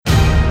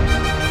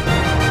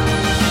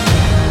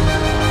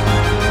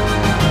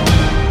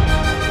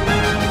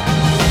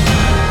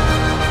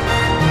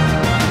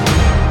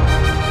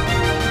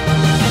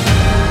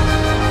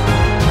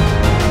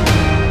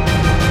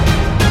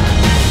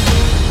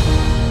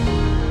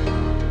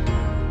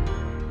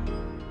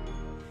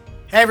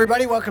Hey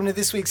everybody, welcome to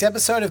this week's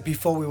episode of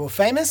Before We Were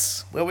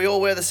Famous. Where we all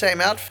wear the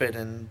same outfit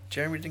and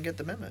Jeremy didn't get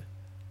the memo.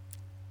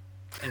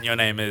 And your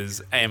name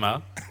is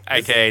Ama,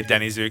 aka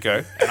Danny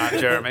Zuko, and I'm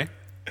Jeremy.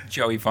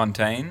 Joey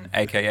Fontaine,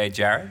 aka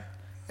Jared.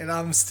 And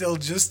I'm still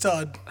just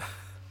Todd.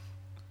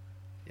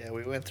 Yeah,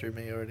 we went through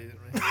me already, didn't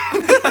we?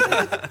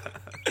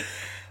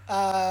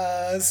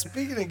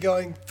 Speaking of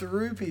going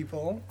through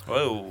people.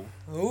 Whoa.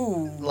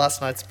 Ooh. Last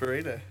night's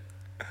burrito.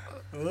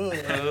 Ooh.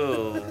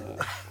 Oh.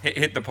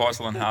 Hit the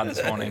porcelain hard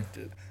this morning.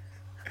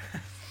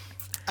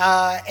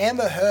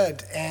 Amber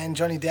Heard and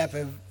Johnny Depp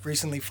have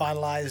recently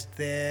finalized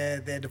their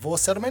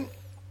divorce settlement.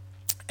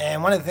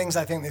 And one of the things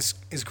I think this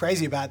is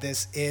crazy about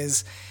this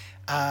is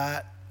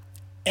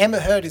Amber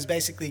Heard is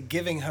basically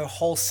giving her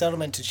whole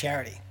settlement to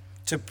charity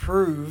to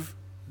prove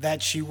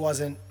that she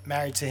wasn't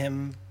married to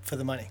him for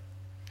the money.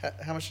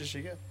 How much did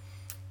she get?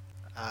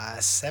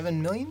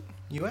 $7 million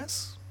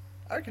US?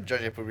 I reckon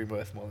Johnny Depp would be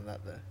worth more than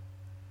that, though.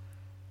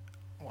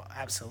 Well,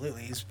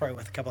 absolutely. He's probably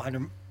worth a couple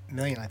 $100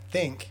 million, I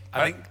think.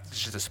 I think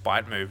it's just a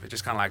spite move. It's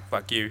just kind of like,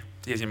 fuck you,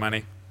 here's your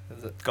money.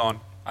 Is it? Gone.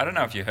 I don't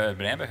know if you heard,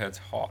 but Amber Heard's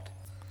hot.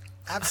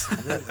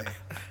 Absolutely.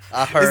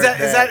 I heard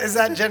Is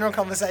that general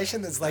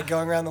conversation that's like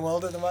going around the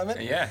world at the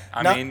moment? Yeah,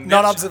 I mean,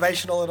 not that's-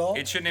 observational at all.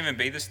 It shouldn't even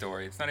be the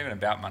story. It's not even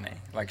about money.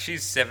 Like,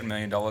 she's $7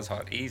 million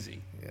hot,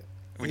 easy. Yeah.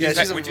 Would Yeah, you,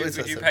 she's pay, a- would you, it's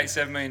would a you $7 pay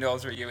 $7 million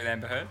for a year with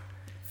Amber Heard?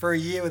 For a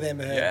year with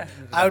Amber Heard, Yeah.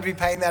 I would be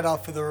paying that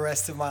off for the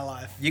rest of my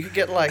life, You could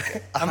get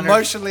like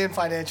emotionally and You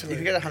financially.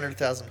 could get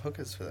 100,000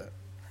 hookers for that.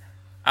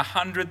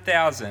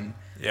 100,000.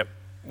 Yep.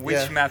 Which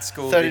Yeah. math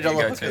school did you $30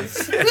 go hookers.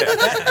 to?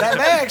 That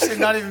may actually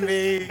not even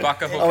be.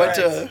 Buck a I hooker. went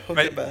to hooker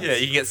But, baths. yeah,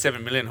 you can get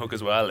 7 million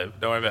hookers where I live.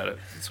 Don't worry about it.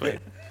 Sweet.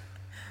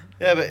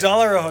 Yeah, but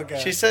Dollar a hooker.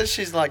 she says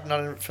she's like not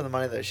in it for the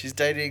money though. She's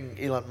dating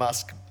Elon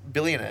Musk,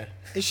 billionaire.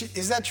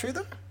 Is that true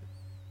though?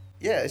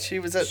 Yeah, she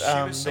was at She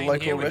was the seen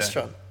local here with her.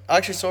 restaurant. I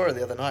actually saw her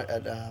the other night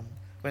at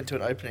went to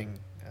an opening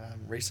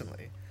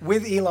recently.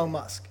 With Elon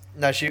Musk,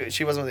 No,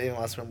 she wasn't with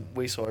Elon Musk when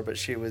we saw her, but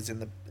she was in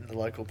the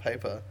local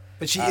paper.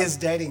 but she is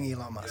dating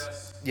Elon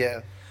Musk. Yeah.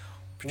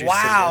 Produced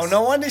Wow, this.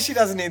 no wonder she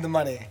doesn't need the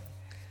money.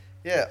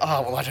 Yeah.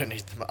 Oh well, I don't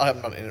need the.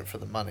 I'm not in it for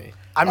the money.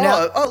 I'm oh,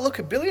 now- Oh, look,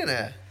 a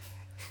billionaire.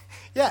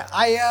 Yeah,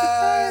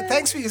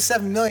 thanks for your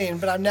 $7 million,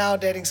 but I'm now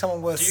dating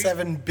someone worth Do you-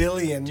 $7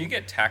 billion. Do you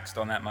get taxed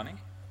on that money?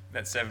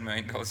 That $7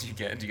 million you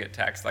get? Do you get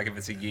taxed like if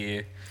it's a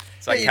year?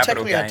 It's like Yeah, you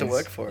capital technically gains. have to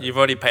work for it. You've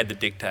already paid the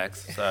dick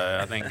tax, so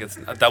I think it's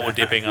a double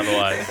dipping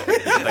otherwise.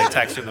 They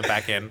tax you in the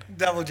back end.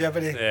 Double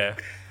jeopardy. Yeah.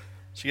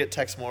 Should you get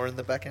taxed more in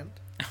the back end?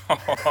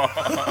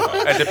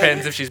 It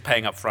depends if she's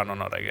paying up front or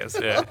not, I guess.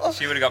 Yeah.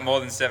 She would have got more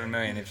than $7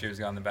 million if she was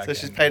going the back So end.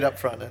 she's paid up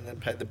front and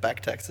then paid the back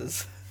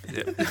taxes.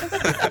 Yeah.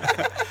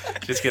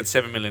 She just gets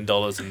 $7 million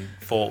and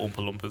 4 Oompa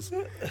Loompas.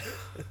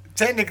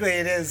 Technically,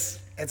 it is.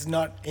 It's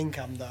not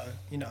income, though.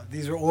 You know,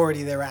 these are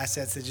already their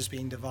assets. They're just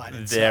being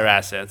divided. Their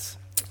assets.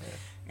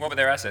 What were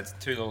their assets?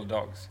 2 little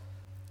dogs.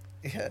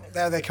 Yeah.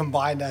 They're their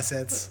combined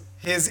assets.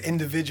 His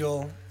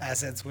individual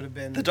assets would have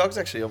been. The dogs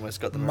actually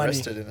almost got them Money.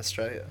 arrested in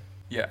Australia.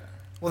 Yeah.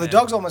 Well, the Yeah.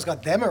 dogs almost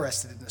got them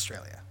arrested in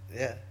Australia.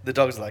 Yeah. The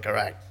dogs are like, all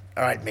right,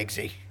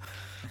 Migsy.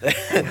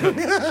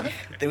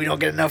 We don't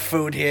get enough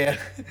food here.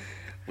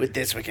 With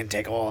this, we can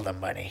take all the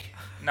money.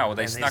 No, well,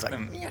 they And he's snuck like,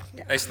 them. "Yeah,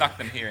 yeah." They snuck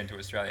them here into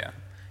Australia,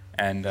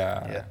 and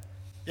Yeah.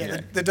 Yeah, Yeah.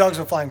 the dogs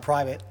were flying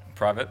private.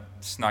 private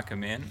snuck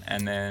them in,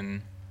 and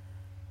then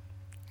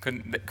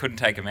couldn't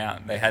take them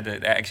out. They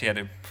actually had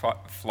to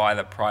fly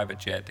the private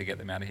jet to get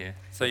them out of here.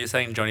 So you're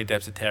saying Johnny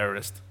Depp's a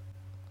terrorist?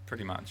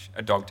 Pretty much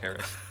a dog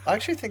terrorist. I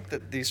actually think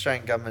that the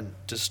Australian government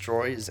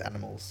destroys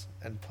animals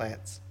and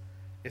plants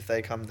if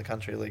they come to the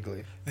country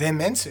illegally. They're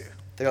meant to.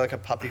 They're like a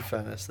puppy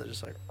furnace. They're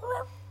just like,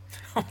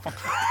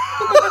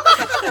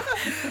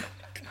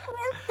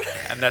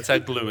 And that's how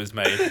glue is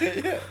made.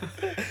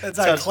 That's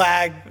how Sounds-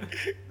 Clag.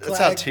 that's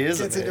how tears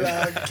are gets into made.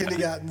 our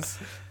kindergartens.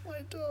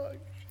 my dog.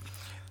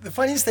 The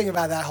funniest thing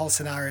about that whole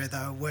scenario,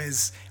 though,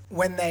 was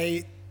when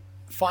they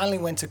finally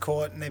went to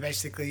court and they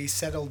basically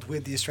settled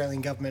with the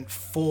Australian government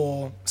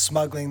for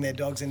smuggling their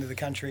dogs into the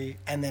country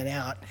and then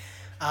out.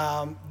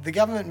 The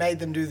government made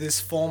them do this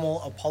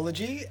formal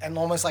apology and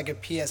almost like a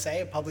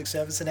PSA, a public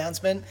service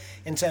announcement,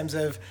 in terms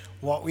of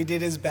what we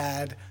did is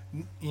bad.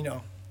 You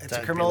know, it's Don't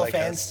a be criminal like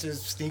offense us. to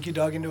sneak your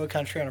dog into a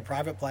country on a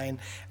private plane.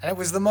 And it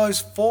was the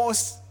most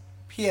forced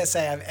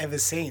PSA I've ever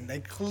seen. They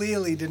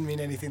clearly didn't mean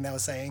anything they were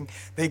saying.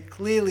 They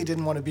clearly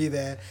didn't want to be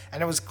there.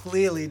 And it was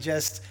clearly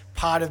just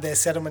part of their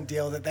settlement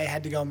deal that they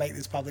had to go and make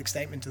this public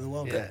statement to the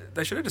world. Yeah.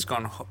 They should have just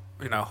gone,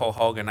 whole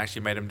hog and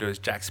actually made him do his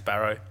Jack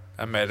Sparrow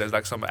and made it as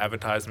like some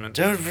advertisement.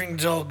 Don't bring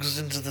dogs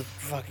into the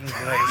fucking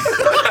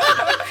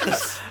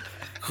place.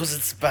 Because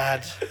it's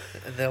bad.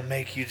 And they'll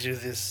make you do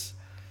this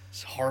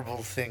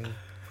horrible thing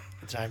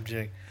that I'm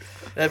doing.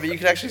 No, but you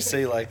can actually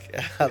see like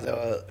how they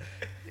were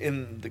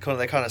in the corner.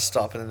 They kind of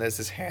stop and then there's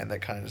this hand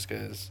that kind of just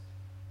goes...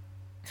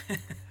 and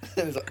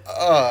it's like,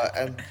 oh,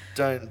 and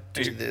don't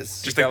do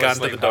this. Just You a fell gun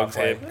to the asleep dog's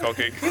halfway. head,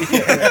 cocking.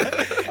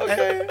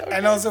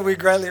 And also, we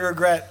greatly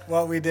regret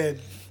what we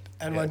did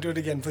and won't do it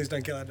again. Please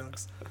don't kill our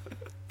dogs.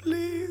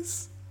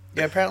 Please.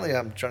 Yeah, apparently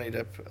Johnny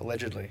Depp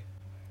allegedly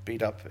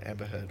beat up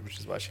Amber Heard, which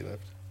is why she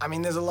left. I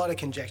mean, there's a lot of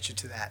conjecture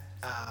to that.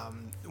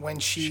 When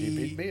She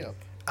beat me up.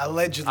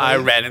 allegedly, I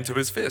ran into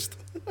his fist.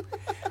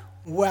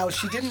 well,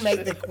 she didn't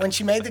make the when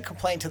she made the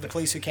complaint to the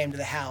police who came to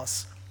the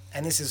house,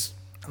 and this is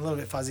a little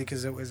bit fuzzy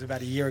because it was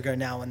about a year ago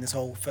now when this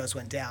all first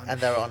went down. And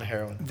they were on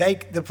heroin.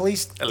 The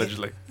police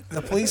Allegedly.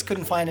 the police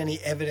couldn't find any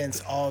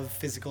evidence of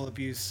physical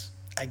abuse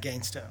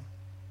against her.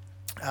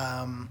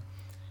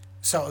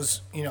 So it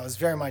was, it was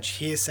very much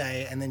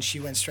hearsay, and then she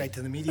went straight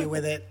to the media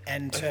with it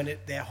and turned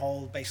their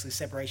whole basically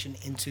separation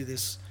into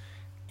this,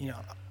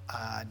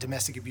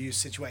 domestic abuse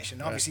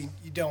situation. Obviously,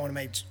 we don't want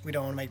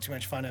to make too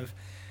much fun of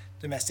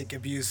domestic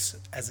abuse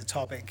as a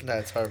topic. No,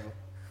 it's horrible.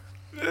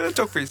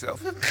 Talk for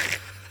yourself.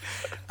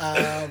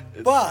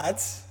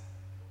 But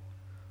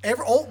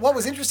what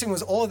was interesting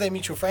was all of their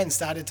mutual friends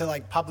started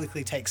to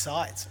publicly take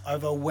sides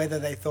over whether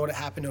they thought it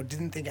happened or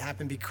didn't think it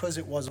happened because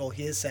it was all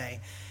hearsay.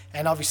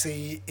 And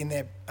obviously, in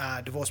their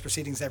divorce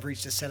proceedings, they've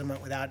reached a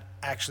settlement without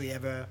actually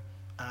ever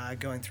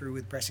going through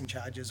with pressing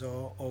charges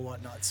or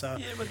whatnot. So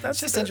but it's that's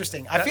just the-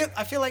 interesting.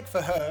 I feel like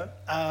for her,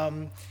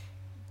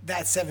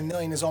 that $7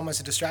 million is almost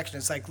a distraction.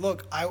 It's like,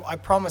 look, I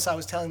promise I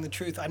was telling the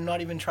truth. I'm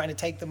not even trying to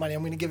take the money.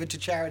 I'm going to give it to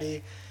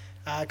charity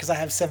because I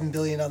have $7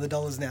 billion other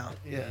dollars now.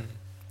 Yeah.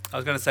 I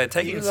was going to say,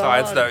 taking Elon.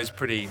 sides, though, is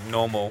pretty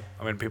normal.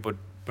 I mean,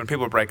 when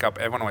people break up,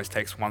 everyone always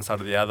takes one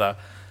side or the other.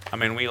 I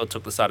mean, we all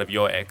took the side of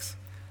your ex.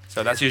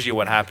 So that's usually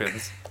what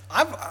happens.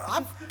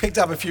 I've picked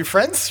up a few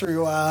friends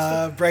through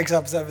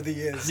breakups over the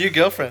years. New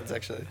girlfriends,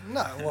 actually.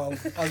 No, well,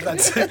 I was about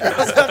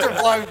to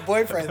reply with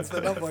boyfriends,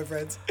 but not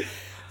boyfriends.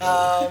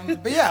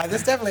 But yeah,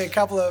 there's definitely a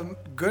couple of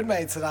good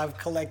mates that I've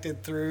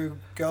collected through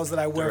girls that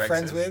I were Through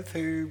friends exes. with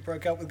who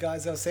broke up with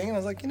guys I was seeing. And I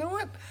was like, you know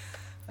what?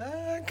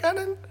 I kind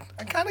of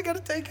got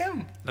to take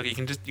him. Look,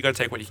 you got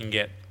to take what you can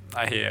get.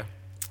 I hear.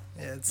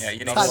 Yeah, Yeah, you it's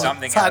need hard,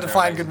 something It's hard out to of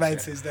find a good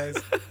mates relationship.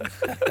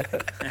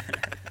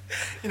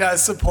 these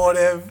days.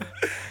 Supportive.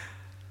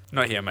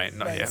 Not here, mate.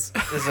 Not here. mates.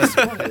 There's no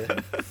support here.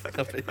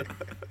 Nothing.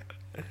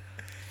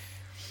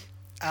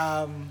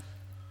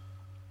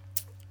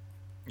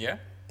 Yeah,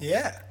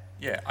 Yeah.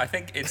 yeah. I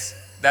think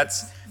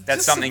that's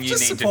Just- something you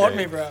just need to support do.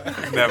 me, bro.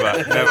 Never.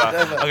 I'm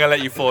going to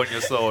let you fall on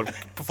your sword.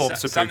 Perform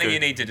Something you seppuku.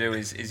 need to do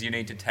is you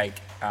need to take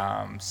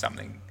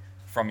something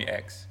from your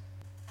ex,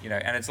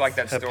 and it's like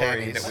that Her story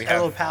panties. that we A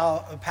little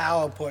have.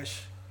 power push,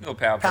 Little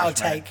power power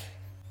push, mate. take.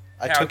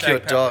 I Power took take, your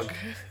power dog.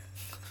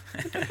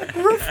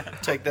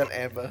 Take that,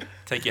 Amber.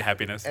 Take your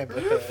happiness. Amber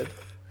Heard.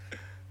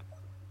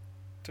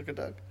 Took a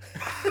dog.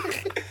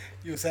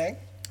 You were saying?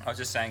 I was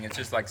just saying it's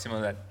just like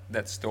similar to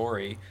that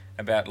story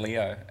about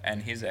Leo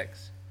and his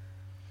ex.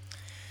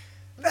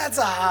 That's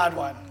a hard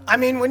one. I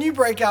mean, when you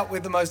break up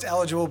with the most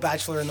eligible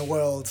bachelor in the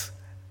world,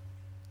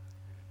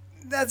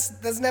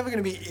 that's never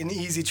going to be an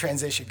easy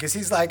transition because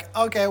he's like,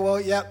 okay, well,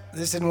 yep,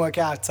 this didn't work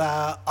out.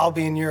 I'll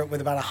be in Europe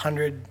with about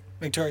 100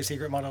 Victoria's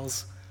Secret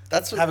models.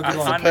 That's Have a good that's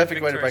one. the 100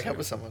 perfect way to Victoria's break up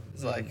with someone.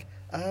 It's like,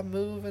 I'm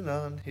moving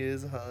on.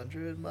 Here's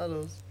 100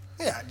 models.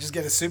 Yeah, just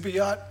get a super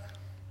yacht,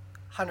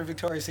 100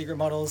 Victoria's Secret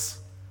models,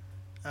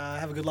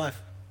 have a good life.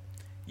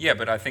 Yeah,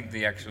 but I think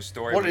the actual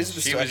story What was is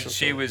the she actual was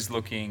story? she was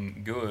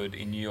looking good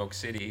in New York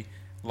City,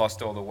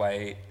 lost all the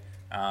weight,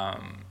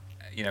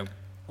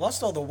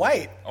 Lost all the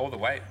weight. all the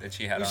weight that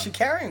she had Was on. she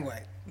carrying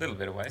weight? A little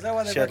bit of weight. Is that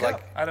why they She had broke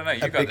like up? I don't know. You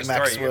a got the Big story.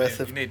 Mac's You worth need,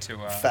 of you need to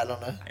fat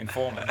on her.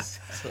 inform us.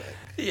 So,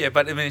 Yeah,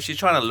 but I mean, she's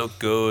trying to look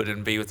good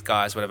and be with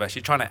guys, whatever.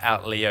 She's trying to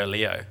out Leo.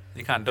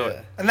 You can't do yeah.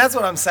 it. And that's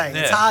what I'm saying.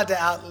 It's Yeah. hard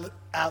to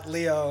out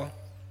Leo.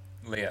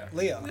 Leo.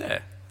 Yeah.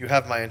 You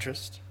have my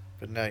interest,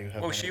 but now you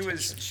have Well, my she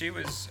interest.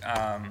 was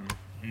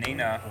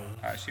Nina.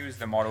 She was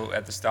the model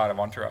at the start of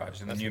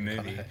Entourage in the That's new what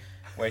movie, kinda-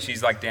 where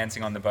she's like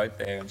dancing on the boat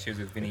there, and she was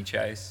with Vinny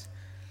Chase.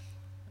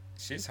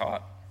 She's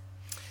hot.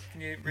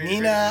 Can you read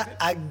Nina it?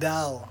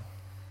 Agdal.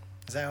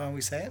 Is that how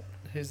we say it?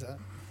 Who's that?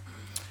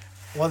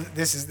 Well,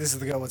 this is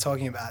the girl we're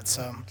talking about.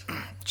 So,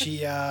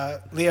 she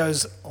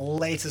Leo's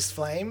latest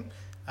flame.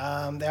 They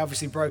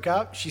obviously broke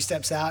up. She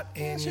steps out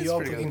in she's New York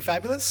pretty looking good.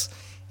 fabulous,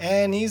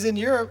 and he's in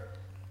Europe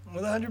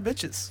with 100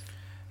 bitches.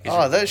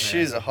 Oh, those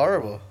shoes are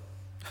horrible.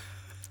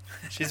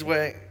 She's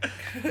wearing.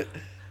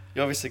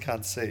 You obviously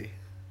can't see.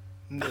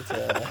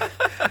 But,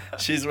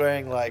 she's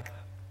wearing like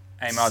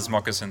Amar's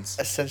moccasins.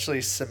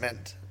 essentially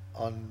cement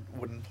on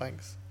wooden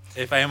planks.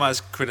 If Amar's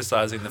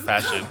criticizing the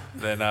fashion,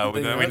 then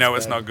we Then know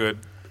that's it's bad. not good.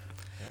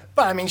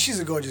 But I mean, she's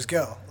a gorgeous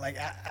girl, like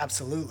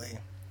absolutely.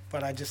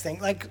 But I just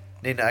think like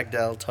Nina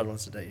Agdal, Todd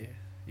wants to date you.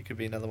 You could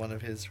be another one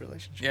of his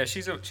relationships. Yeah,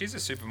 she's a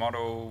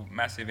supermodel,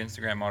 massive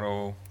Instagram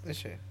model. Is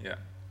she? Yeah.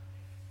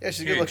 Yeah, she's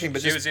Huge. good looking,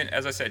 but she just, was in,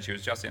 as I said, she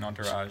was just in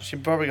Entourage. she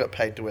probably got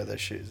paid to wear those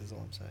shoes. Is all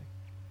I'm saying.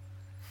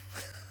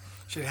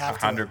 she'd have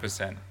to.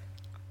 100%.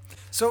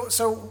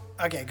 So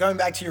okay, going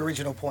back to your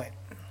original point,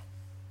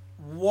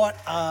 what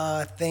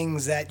are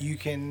things that you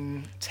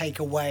can take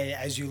away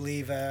as you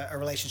leave a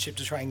relationship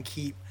to try and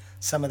keep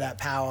some of that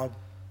power?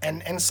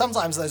 And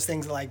sometimes those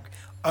things like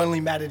only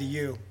matter to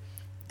you,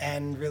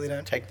 and really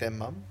don't Take their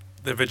mum.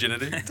 The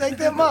virginity. take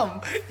their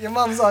mum. Your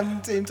mum's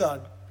on Team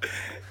Todd.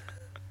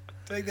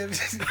 Like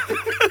they've-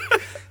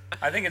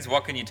 I think it's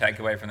what can you take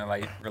away from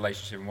the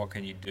relationship and what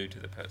can you do to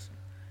the person.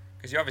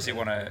 Because you obviously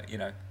want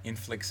to,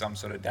 inflict some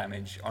sort of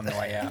damage on the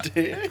way out.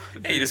 Do you?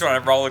 Yeah, you just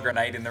want to roll a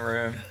grenade in the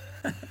room.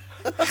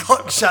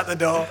 Shut the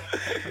door.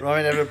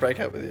 Ryan never break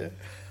up with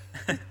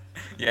you.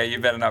 Yeah, you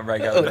better not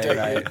break up with me,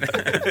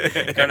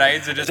 mate.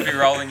 Grenades will just be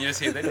rolling. You just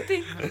hear the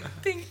ding,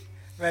 ding.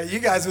 Mate, you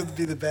guys would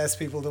be the best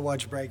people to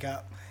watch break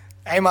up.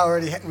 We've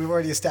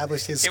already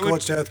established his It would-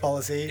 scorched earth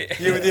policy.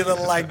 You with your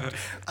little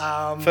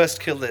First,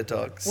 kill their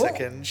dog. Whoa.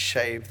 Second,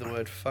 shave the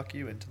word "fuck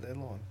you" into their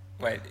lawn.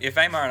 Wait, if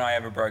Amar and I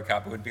ever broke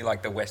up, it would be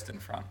like the Western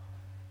Front.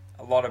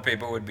 A lot of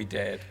people would be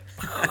dead.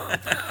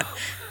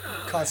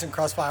 constant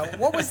crossfire.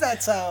 What was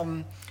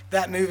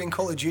that move in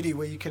Call of Duty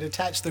where you could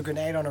attach the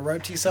grenade on a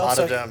rope to yourself?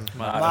 Martyrdom.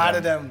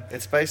 Martyrdom.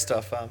 It's based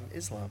off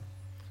Islam.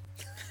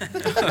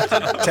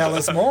 Tell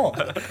us more.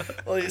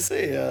 Well, you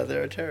see,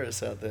 there are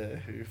terrorists out there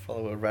who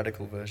follow a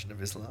radical version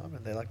of Islam,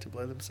 and they like to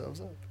blow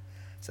themselves up.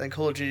 So then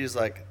Call of Duty is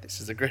like, this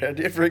is a great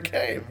idea for a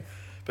game,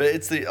 but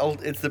it's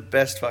the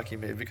best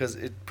fucking move because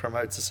it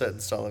promotes a certain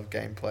style of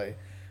gameplay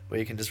where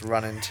you can just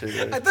run into.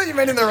 I thought you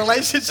meant in the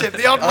relationship.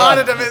 The old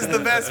martyrdom is the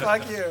best.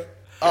 Fuck you.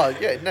 Oh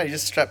yeah, no, you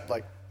just strap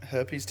like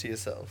herpes to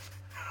yourself,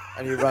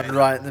 and you run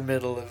right in the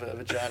middle of a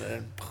vagina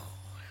and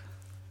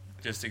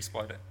Just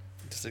explode it.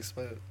 just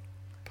explode it,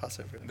 pass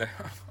over it.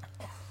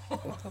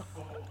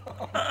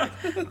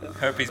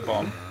 Herpes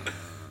bomb.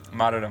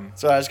 Martyrdom.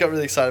 Sorry, I just got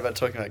really excited about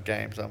talking about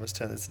games. I almost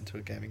turned this into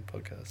a gaming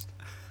podcast.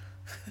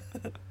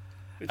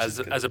 Which is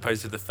good. As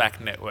opposed to the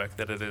fact network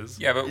that it is.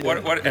 Yeah, but Yeah,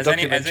 what the has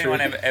anyone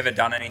documentary. ever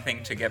done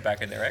anything to get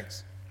back at their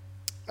ex?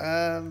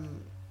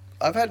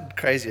 I've had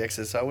crazy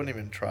exes, so I wouldn't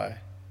even try.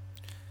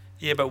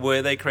 Yeah, but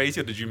were they crazy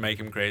or did you make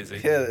him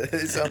crazy? Yeah,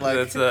 it sound like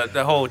That's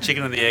the whole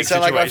chicken and the egg it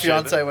sound situation. like my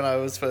fiance when I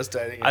was first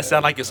dating. I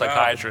sound like your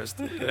psychiatrist.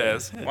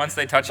 Yes. Once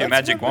they touch your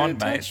magic wand,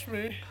 mate.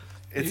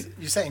 It's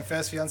You're saying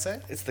first fiance?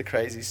 it's the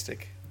crazy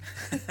stick.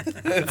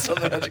 It's not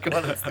the magic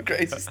one. It's the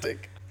crazy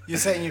stick. You're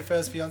saying your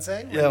first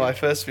fiance? Yeah, my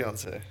first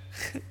fiance.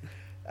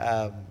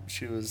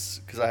 She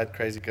was because I had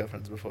crazy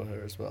girlfriends before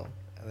her as well,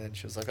 and then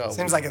she was like, "Oh,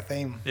 Seems like a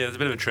theme. Yeah, there's a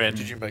bit of a trend.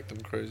 did you make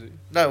them crazy?"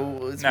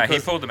 No, it's No, he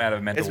because, pulled them out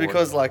of mental it's ward.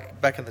 because like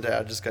back in the day,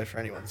 I'd just go for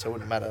anyone, so it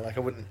wouldn't matter. Like I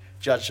wouldn't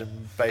judge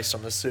them based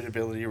on the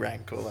suitability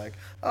rank or like,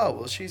 oh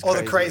well, she's Or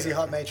crazy. the crazy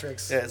hot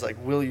matrix. Yeah, it's like,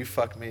 will you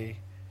fuck me?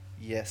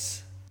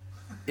 Yes.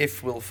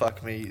 If will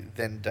fuck me,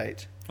 then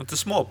date. It's a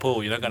small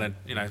pool. You're not going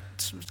to,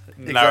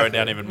 narrow it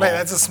down even more. Mate,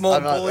 that's a small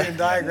I'm not- Boolean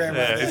diagram.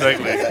 yeah, right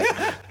there.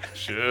 exactly.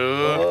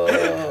 Sure.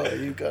 Oh,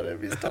 you got it,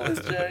 Miss Thomas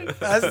Jane.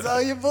 That's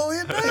all you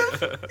Boolean,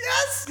 babe?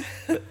 Yes!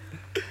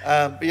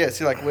 But yeah,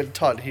 see, like when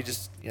Todd, he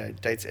just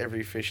dates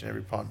every fish in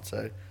every pond.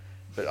 So,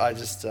 but I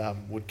just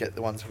would get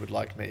the ones who would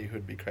like me,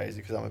 who'd be crazy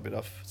because I'm a bit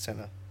off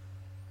center.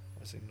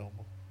 Obviously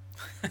normal.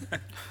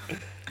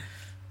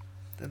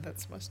 Then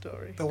that's my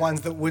story. The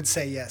ones that would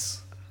say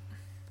yes.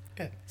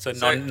 Yeah, So,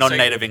 So-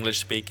 non-native English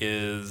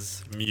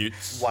speakers,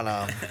 mutes. one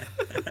arm.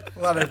 A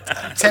lot of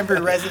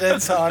temporary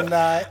residents on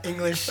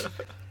English I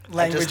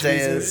language just date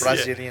visas.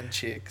 Brazilian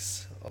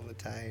chicks all the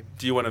time.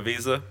 Do you want a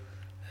visa?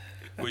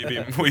 Will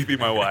you be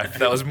my wife?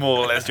 That was more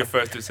or less your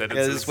first two Yeah,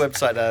 sentences. there's this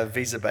website,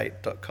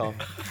 visabait.com.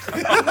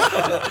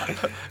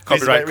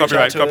 Copyright,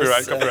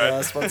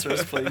 copyright. Sponsor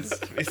us, please.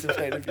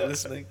 Visabait, if you're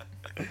listening.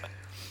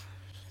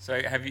 So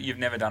you've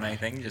never done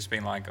anything? Just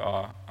been like,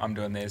 oh, I'm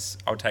doing this.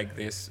 I'll take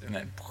this, and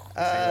then.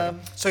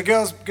 So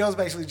girls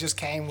basically just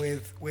came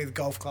with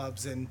golf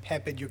clubs and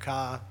peppered your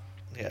car.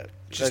 Yeah,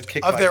 Just they'd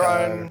kick of my their car,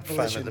 own foam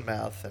volition. at the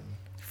mouth, and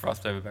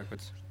Frost over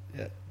backwards.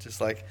 yeah, just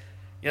like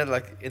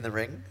like in the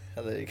ring,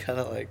 how they kind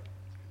of like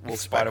walk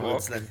Spider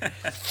backwards, walk. then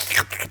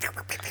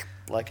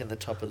like in the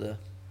top of the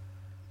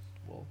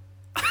wall.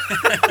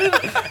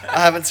 I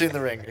haven't seen the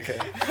ring. Okay,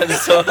 I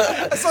just saw.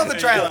 I saw the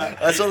trailer.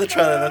 I saw the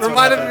trailer. That's what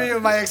Reminded happened. me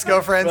of my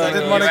ex-girlfriends. I Right,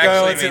 didn't right. want to You go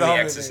actually and see mean the The whole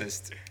movie.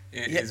 Exorcist. Yeah,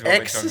 Is what we're talking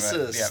about.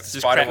 Exorcist. Yeah, Just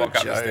spider crab walk up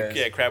the joke. stairs.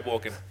 Yeah, crab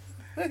walking.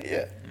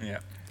 Yeah. Yeah.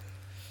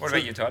 What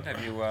about you, Todd?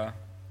 Have you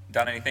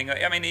done anything?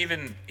 I mean,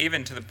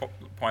 even to the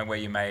point where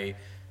you may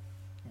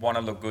want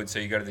to look good, so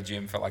you go to the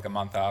gym for like a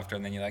month after,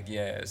 and then you're like,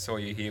 yeah, I saw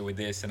you here with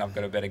this, and I've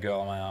got a better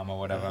girl on my arm or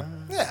whatever.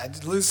 Yeah,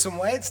 just lose some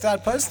weight,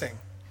 start posting.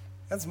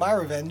 That's my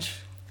revenge.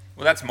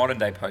 Well, that's modern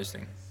day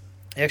posting.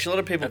 Yeah, actually, a lot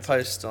of people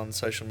post on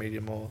social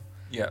media more.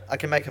 Yeah. I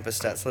can make up a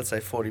stat. So let's say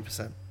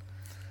 40%.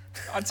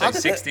 I'd say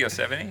 60 or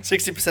 70.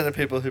 60% of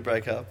people who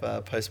break up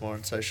post more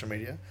on social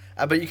media.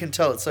 But you can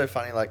tell it's so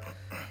funny. Like,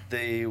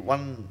 the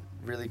one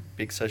really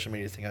big social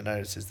media thing I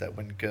noticed is that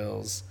when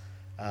girls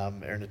are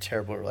in a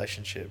terrible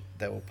relationship,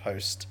 they will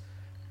post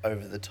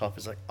over the top.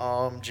 It's like,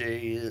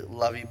 OMG,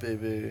 love you, boo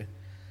boo.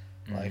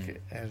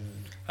 Like, and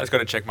I just got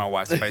to check my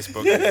wife's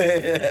Facebook.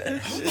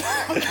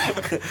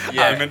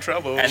 Yeah. I'm in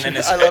trouble. And then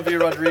I love you,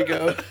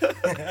 Rodrigo.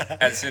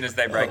 as soon as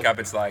they break up,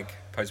 it's like,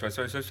 post, post,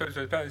 post, post, post,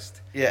 post,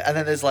 post. Yeah, and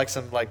then there's like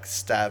some like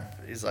stab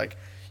is like,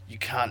 you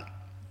can't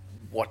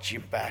watch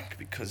your back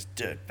because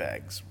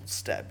dirtbags will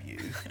stab you.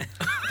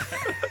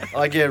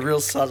 Like, yeah, real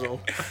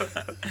subtle.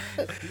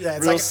 Yeah,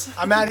 it's Real like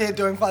I'm out here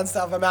doing fun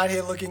stuff. I'm out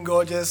here looking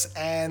gorgeous,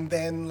 and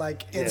then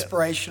like Yeah.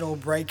 inspirational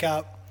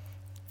breakup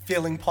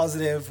feeling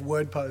positive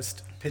word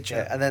post picture.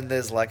 Yeah, and then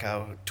there's like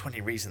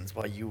 20 reasons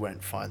why you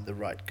won't find the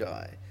right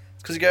guy.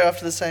 It's because you go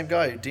after the same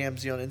guy who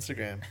DMs you on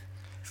Instagram.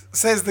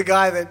 Says the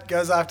guy that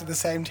goes after the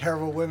same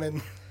terrible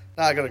women.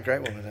 No, I got a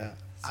great woman now.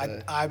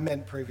 So. I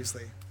meant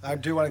previously. I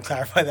do want to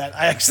clarify that.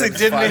 I actually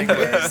That's did fine. mean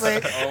previously,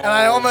 and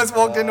I almost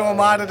walked into a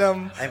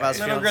martyrdom. Amos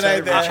Little fiance,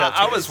 grenade there. reach out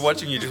I was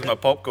watching you just with my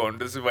popcorn,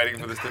 just waiting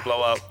for this to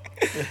blow up.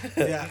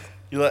 Yeah.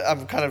 You're like,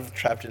 I'm kind of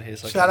trapped in here.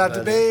 So I Shout can't out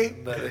to murder-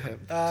 B. murder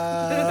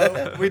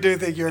him. We do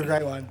think you're a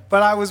great one.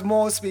 But I was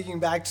more speaking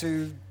back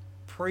to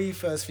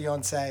pre-first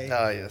fiance.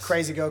 Oh, yes.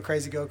 Crazy girl,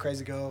 crazy girl,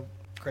 crazy girl,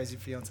 crazy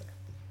fiance.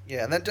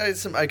 Yeah, and then dated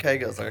some okay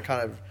girls. Like I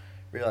kind of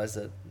realized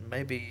that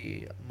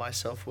maybe my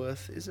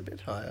self-worth is a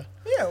bit higher.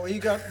 Yeah, well, you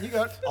got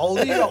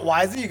older, you got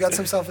wiser, you got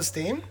some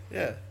self-esteem.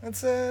 Yeah,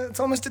 It's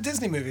almost a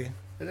Disney movie.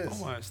 it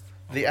is. Almost.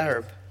 The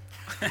Arab.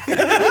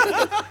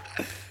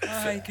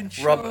 I can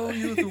show Rob-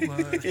 you the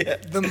world. Yeah.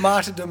 The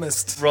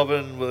martyrdomist.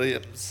 Robin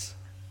Williams.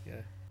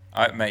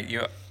 Yeah. Mate,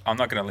 I'm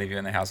not going to leave you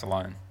in the house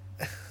alone.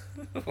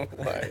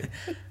 Why?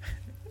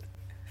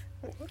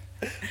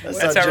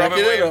 That's how Robin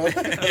Williams.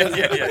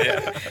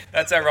 yeah.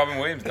 That's how Robin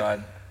Williams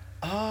died.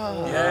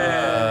 Oh.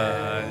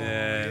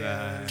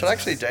 Yeah. So I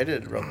actually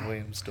dated Robin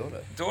Williams'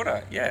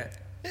 daughter. Yeah.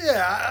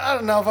 Yeah, I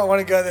don't know if I want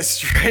to go this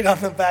straight on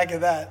the back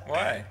of that.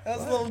 Why? That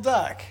was a little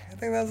dark. I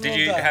think that was a Did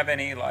little you dark. have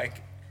any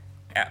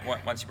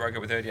once you broke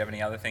up with her? Do you have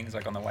any other things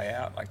like on the way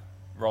out, like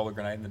roll a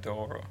grenade in the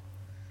door or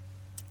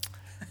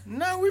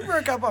No, we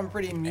broke up on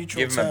pretty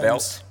mutual give him terms. a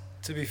belt?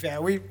 To be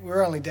fair, we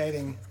were only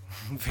dating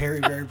very,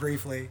 very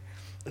briefly.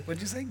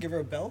 What'd you say? Give her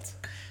a belt?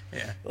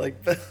 Yeah.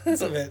 Like,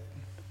 That's a bit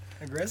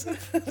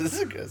aggressive. this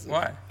is aggressive.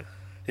 Why?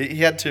 He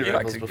had two You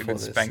rebels liked a before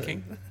good this.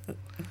 spanking?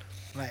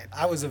 Mate,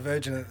 I was a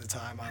virgin at the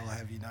time, I will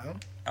have you know.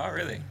 Oh,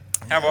 really?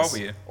 How old were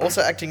you?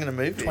 Also acting in a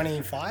movie.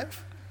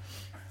 25?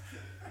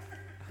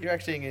 You were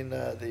acting in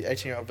the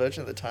 18-year-old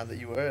virgin at the time that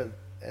you were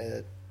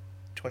a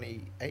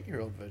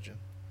 28-year-old virgin.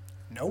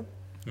 Nope.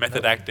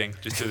 Method acting,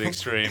 just to the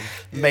extreme.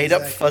 Yeah, Made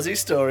up exactly. fuzzy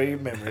story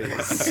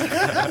memories.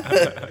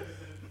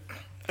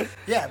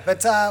 Yeah,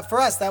 but for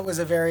us, that was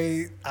a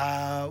very.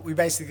 We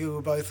basically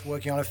were both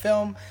working on a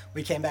film.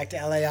 We came back to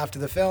LA after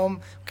the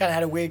film. Kind of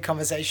had a weird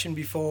conversation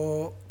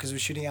before, because we were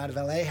shooting out of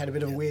LA. Had a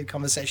bit of a weird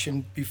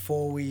conversation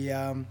before we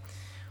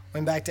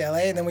went back to LA,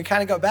 and then we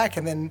kind of got back.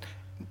 And then,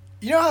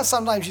 you know how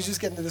sometimes you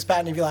just get into this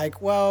pattern and you're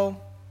like, well,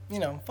 you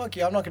know, fuck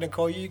you, I'm not going to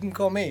call you. You can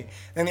call me.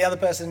 And the other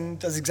person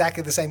does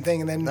exactly the same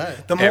thing, and then No.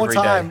 the more Every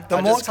day. time, the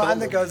I more just call time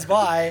that them. goes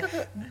by,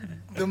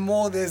 the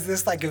more there's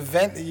this like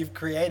event that you've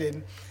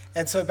created.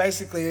 And so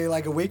basically,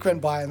 like a week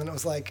went by, and then it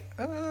was like,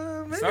 maybe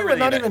It's we're really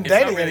not an- even it's not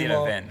dating really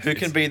anymore. An event. Who can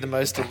It's- be the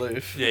most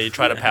aloof? Yeah, you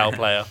try to power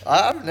player.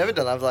 I've never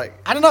done that. I'm like,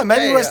 I don't know.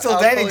 Maybe hey, we're still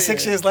I'll dating call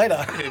 6 you. years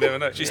later. You never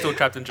know. She's still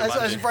trapped in I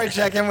should Jumanji. probably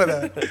check in with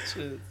her.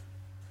 Shit.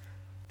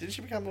 Did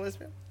she become a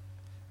lesbian?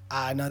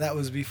 No, that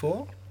was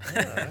before.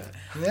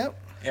 Yep.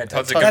 Yeah,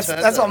 Todd's a That's- good.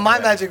 That's what my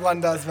magic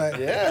one does, mate.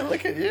 Yeah,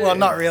 look at you. Well,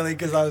 not really,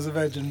 because I was a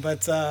virgin,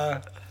 but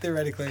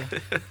theoretically.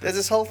 There's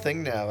this whole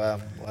thing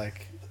now,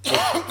 like,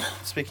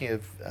 speaking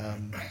of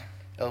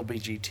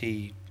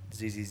LBGT,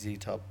 ZZZ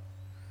top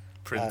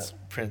Prince.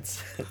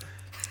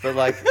 But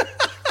like,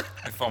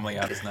 formerly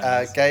artist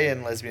names. gay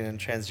and lesbian and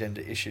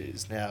transgender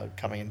issues now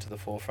coming into the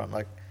forefront.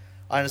 Like,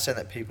 I understand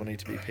that people need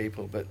to be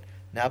people, but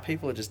now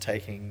people are just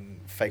taking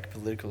fake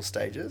political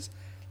stages.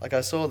 Like,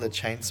 I saw the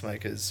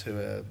Chainsmokers, who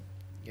are,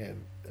 you know,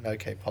 an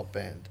okay pop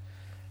band.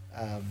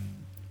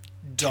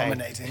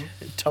 Dominating.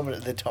 They're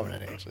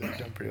dominating, actually. They're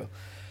doing pretty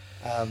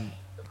well.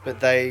 But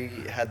they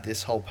had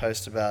this whole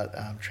post about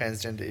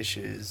transgender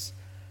issues,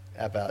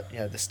 about, you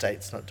know, the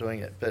states not doing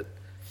it. But,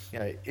 you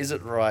know, is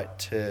it right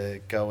to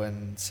go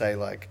and say,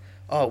 like,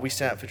 oh, we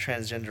stand up for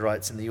transgender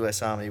rights in the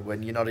US Army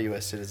when you're not a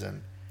US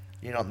citizen,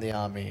 you're not in the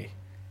Army,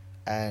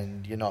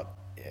 and you're not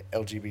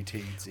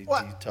LGBT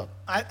Well, top?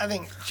 I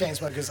think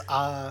Chainsmokers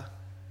are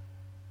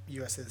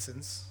U.S.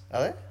 citizens.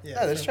 Are they? Yeah, No,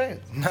 they're they're-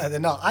 Australian. No, they're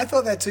not. I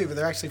thought that too, but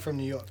they're actually from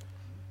New York.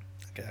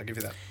 Okay, I'll give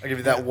you that. I'll give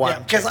you that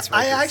one. Because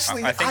I Chainsmokers.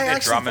 actually, I think I their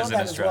actually drummer's thought an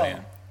that as well.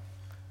 Australian.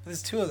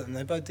 There's two of them.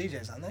 They're both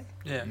DJs, aren't they?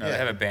 Yeah. No, Yeah. they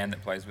have a band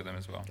that plays with them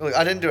as well. Look,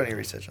 I didn't do any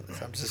research on this.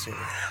 I'm just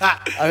assuming.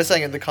 I was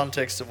saying in the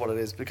context of what it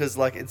is, because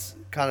like it's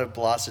kind of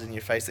blasted in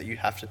your face that you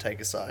have to take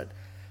a side.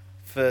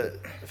 For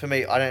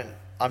me,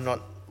 I'm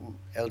not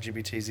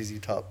LGBT ZZ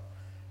Top.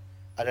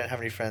 I don't have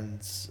any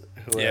friends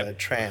who are Yep.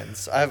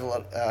 trans. I have a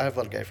lot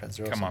of gay friends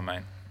who are Come awesome.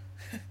 on,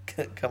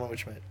 mate. Come on,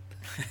 which mate?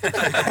 But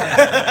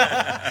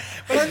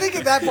I think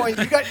at that point,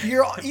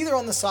 you're either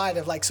on the side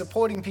of like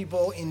supporting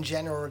people in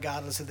general,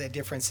 regardless of their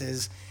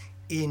differences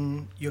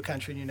in your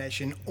country and your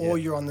nation, or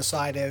Yeah. you're on the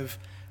side of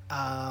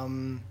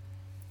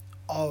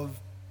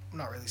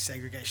not really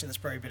segregation. That's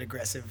probably a bit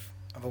aggressive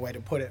of a way to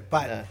put it.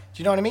 But Yeah. do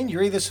you know what I mean?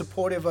 You're either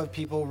supportive of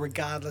people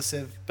regardless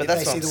of But if that's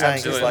they what see I'm the saying.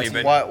 ones. Is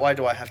Absolutely, like, but- why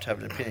do I have to have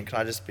an opinion? Can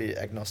I just be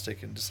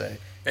agnostic and just say,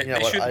 There you know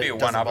what, shouldn't be a it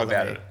doesn't one-up bother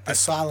about me? it. The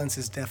silence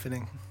is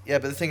deafening. Yeah,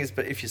 but the thing is,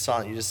 if you're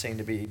silent, you just seem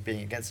to be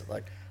being against it.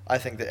 Like, I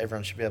think that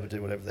everyone should be able to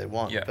do whatever they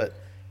want. Yeah. But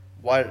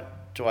why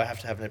do I have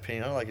to have an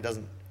opinion on it? Like, it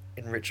doesn't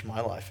enrich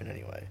my life in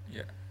any way.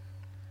 Yeah.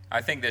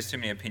 I think there's too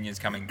many opinions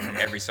coming from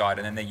every side,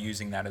 and then they're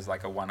using that as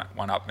like a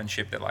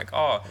one-upmanship. They're like,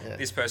 oh,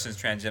 this person's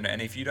transgender,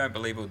 and if you don't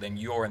believe it, then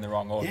you're in the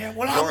wrong. Or I'm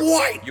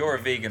white. You're a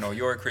vegan, or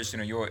you're a Christian,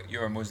 or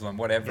you're a Muslim,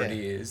 whatever it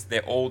is.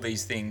 They're all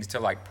these things to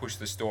like push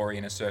the story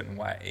in a certain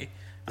way.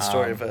 The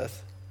story of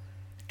Earth,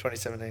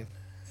 2017.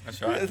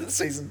 That's right.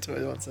 Season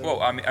 21.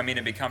 Well, I mean,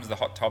 it becomes the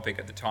hot topic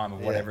at the time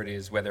of whatever it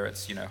is, whether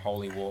it's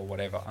holy war,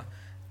 whatever.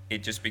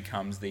 It just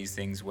becomes these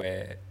things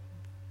where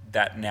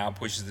that now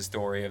pushes the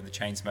story of the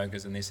chain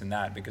smokers and this and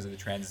that because of the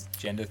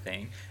transgender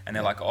thing, and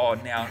they're like, oh,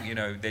 now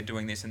they're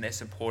doing this and they're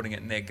supporting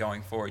it and they're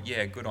going for it.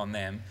 Yeah, good on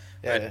them.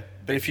 But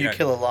if you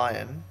kill a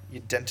lion,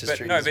 your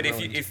dentistry. But is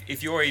ruined.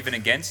 if you're even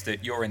against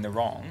it, you're in the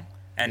wrong.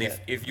 And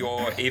if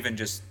you're even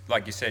just,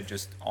 like you said,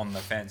 just on the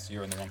fence,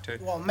 you're in the wrong too.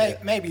 Well,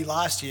 maybe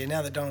last year,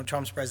 now that Donald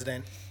Trump's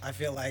president, I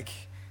feel like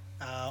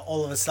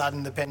all of a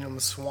sudden the pendulum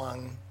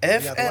swung the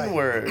other way.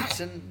 F-N-words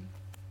and...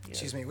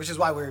 Excuse me, which is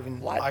why we're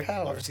even White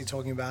power. obviously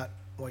talking about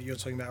what you're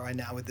talking about right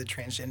now with the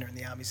transgender and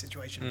the army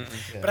situation.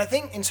 Mm-hmm. Yeah. But I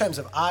think in terms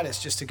of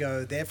artists, just to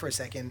go there for a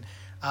second,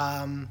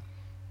 actually,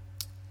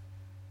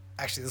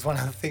 there's one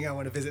other thing I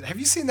want to visit. Have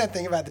you seen that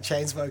thing about the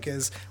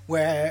Chainsmokers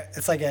where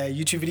it's like a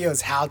YouTube video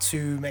is how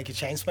to make a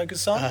Chainsmokers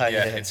song?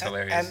 Yeah, it's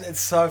hilarious. And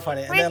it's so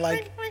funny. And they're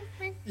like,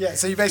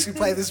 so you basically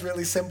play this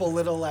really simple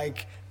little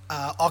like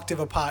octave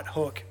apart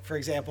hook, for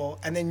example,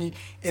 and then you,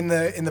 in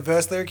the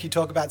verse lyric you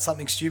talk about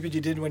something stupid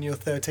you did when you were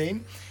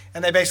 13,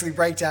 and they basically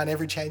break down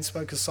every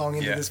Chainsmokers song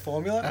into this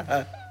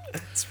formula.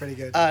 It's pretty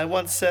good. I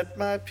once set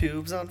my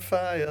pubes on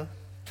fire.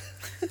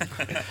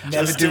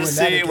 Never just doing to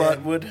that see again.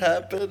 what would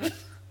happen.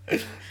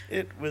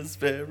 It was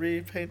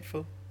very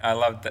painful. I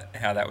love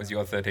how that was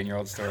your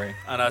 13-year-old story.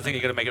 And I think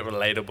you got to make it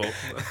relatable.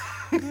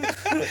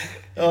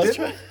 That's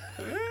right.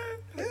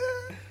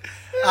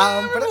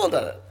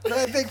 But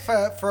I think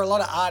for a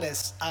lot of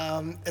artists,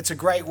 it's a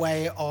great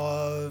way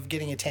of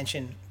getting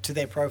attention to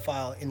their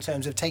profile in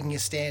terms of taking a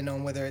stand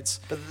on whether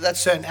it's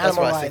certain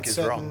animal what I rights, think is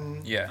certain...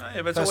 wrong. Yeah.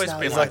 Yeah, but it's always been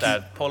personalities. like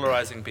that.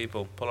 Polarizing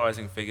people,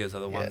 polarizing figures are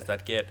the ones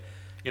that get,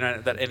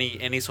 that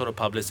any sort of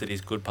publicity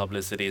is good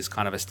publicity is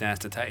kind of a stance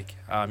to take.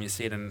 You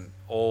see it in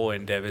all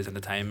endeavors,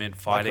 entertainment,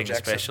 fighting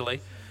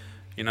especially.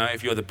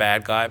 If you're the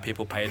bad guy,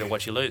 people pay to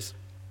watch you lose.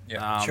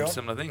 Yeah. Sure.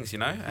 Similar things,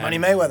 Money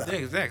Mayweather. Yeah,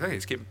 exactly.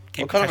 Just keep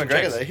Conor cashing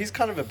McGregor checks. though, he's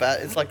kind of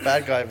it's like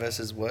bad guy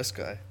versus worst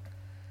guy.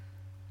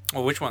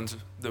 Well, which one's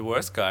the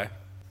worst guy?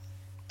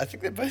 I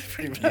think they're both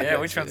pretty bad. Yeah,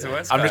 which one's the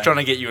worst? I'm just trying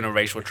to get you in a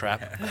racial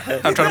trap.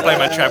 I'm trying to play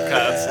my trap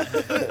cards.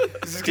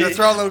 Just gonna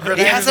throw a little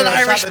grenade. He has an and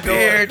then Irish shut the door.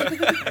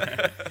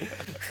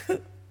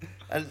 beard.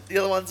 And the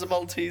other one's a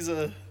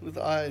Malteser with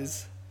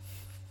eyes.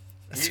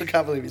 I still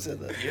can't believe you said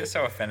that. You're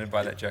so offended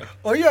by that joke.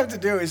 All you have to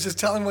do is just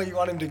tell him where you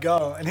want him to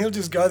go, and he'll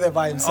just go there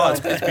by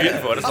himself. It's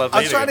beautiful. I just love I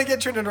was leading trying to it.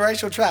 get you into a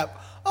racial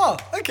trap. Oh,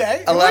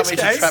 okay. In Allow which me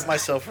case, to trap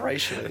myself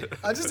racially.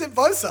 I just did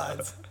both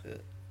sides.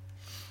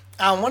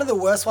 One of the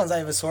worst ones I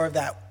ever saw of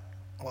that,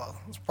 well,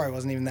 it probably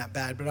wasn't even that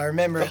bad, but I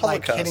remember The it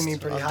like Holocaust hitting me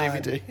pretty on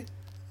hard. DVD.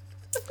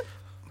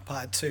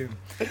 Part 2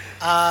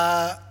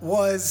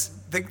 was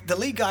the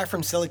lead guy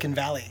from Silicon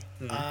Valley.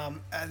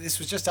 This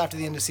was just after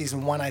the end of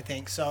season 1, I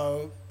think.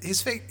 So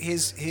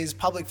his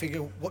public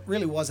figure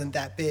really wasn't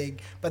that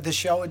big, but the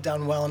show had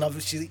done well, and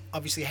obviously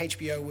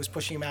HBO was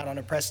pushing him out on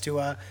a press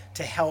tour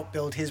to help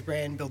build his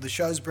brand, build the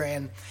show's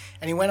brand,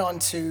 and he went on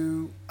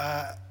to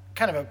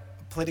kind of a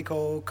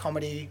political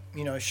comedy,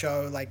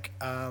 show like.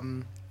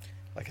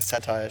 Like a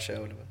satire show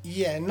or whatever.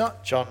 Yeah,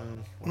 not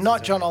John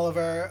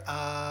Oliver.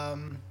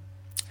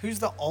 Who's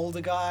the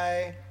older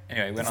guy?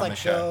 Anyway, he went It's on like the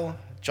show. Bill-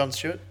 John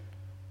Stewart?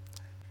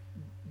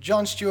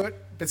 John Stewart,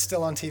 but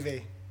still on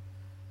TV.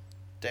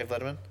 Dave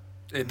Letterman?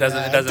 It doesn't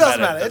It matter.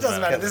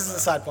 doesn't matter. This is a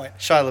side point.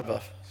 Shia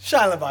LaBeouf.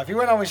 Shia LaBeouf. He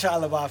went on with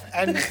Shia LaBeouf,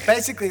 and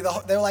basically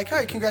they were like,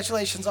 "Hey,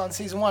 congratulations on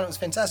season 1. It was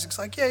fantastic." It's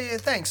like, "Yeah,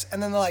 thanks."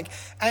 And then they're like,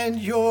 "And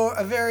you're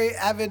a very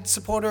avid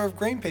supporter of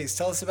Greenpeace.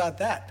 Tell us about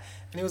that."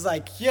 And he was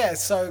like, "Yeah,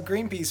 so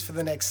Greenpeace for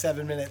the next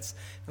 7 minutes."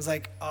 I was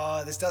like,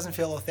 "Oh, this doesn't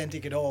feel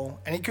authentic at all."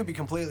 And he could be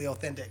completely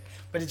authentic,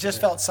 but it just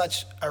felt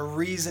such a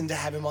reason to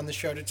have him on the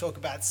show to talk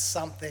about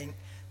something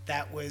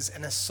that was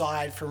an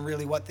aside from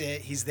really what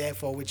he's there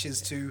for, which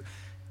is to,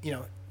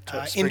 spread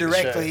the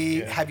indirectly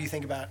show, yeah. have you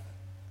think about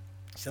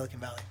Silicon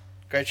Valley.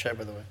 Great show,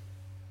 by the way.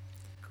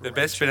 The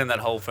best bit in that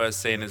whole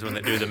first scene is when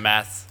they do the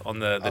math on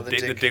the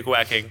dick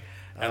whacking,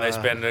 and they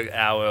spend an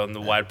hour on the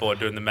whiteboard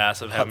doing the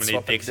math of how Hot many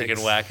swapping dicks you can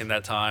dicks. whack in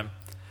that time.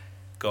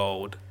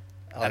 Gold.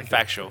 like And it.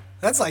 factual.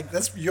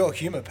 That's your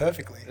humor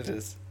perfectly. It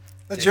is.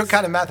 That's your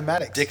kind of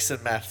mathematics. Dicks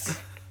and maths.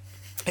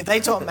 If they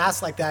taught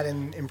maths like that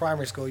in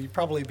primary school, you'd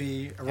probably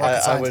be a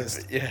rocket I would,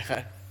 scientist.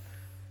 yeah.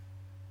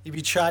 You'd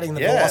be charting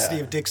the Yeah. velocity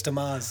of dicks to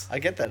Mars. I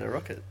get that, a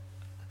rocket.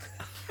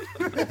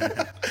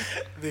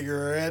 Big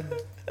red.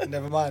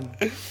 Never mind.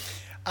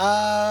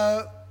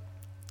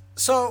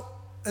 So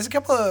there's a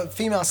couple of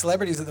female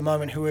celebrities at the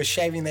moment who are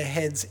shaving their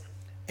heads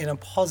in a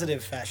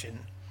positive fashion,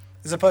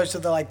 as opposed to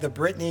the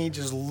Britney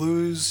just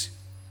lose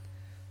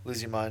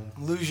Lose your mind.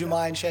 your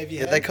mind, shave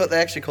your Yeah, head. they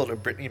actually call it a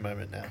Britney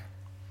moment now.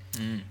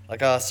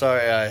 Like, oh,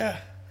 sorry, I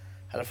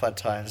had a flat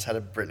tire and just had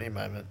a Britney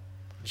moment.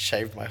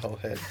 Shaved my whole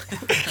head.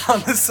 On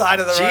the side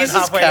of the road, Jesus,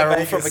 halfway to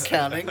Carol from Vegas.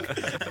 accounting.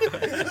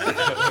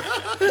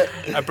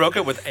 I broke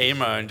up with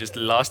Amo and just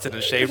lost it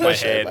and shaved my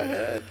Shaved head. my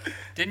head.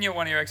 Didn't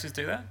one of your exes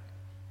do that?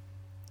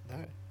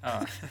 No. Oh.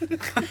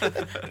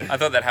 I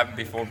thought that happened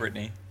before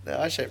Brittany. No,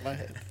 I shaved my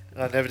head.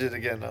 I never did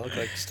again. I look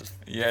like just a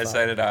Yeah, fuck.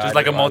 so did I. Just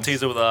like a did once.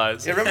 Malteser with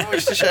eyes. Yeah, remember we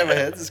used to shave our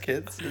heads as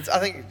kids? I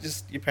think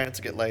just your parents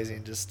would get lazy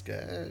and just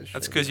go.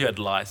 That's because you had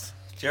lice.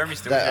 Jeremy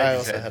still That, I shaved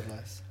his also head. had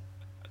lice.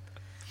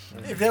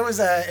 If there was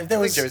I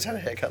think Jerry's had a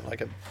haircut in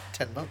like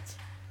 10 months.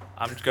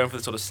 I'm just going for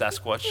the sort of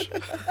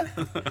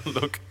Sasquatch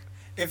look.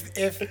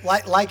 if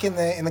like in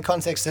the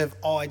context of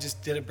I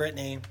just did a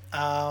Britney,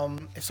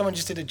 if someone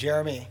just did a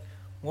Jeremy,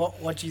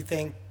 what do you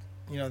think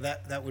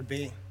that would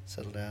be?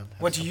 Settle down. have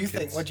What do some you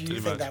think? kids. What do you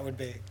Pretty think much. that would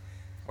be?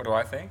 What do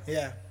I think?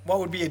 Yeah. What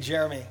would be a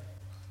Jeremy?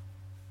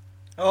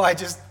 Oh, I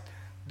just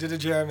did a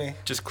Jeremy.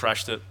 Just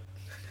crushed it.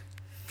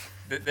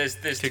 There's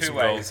Kick two some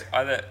ways.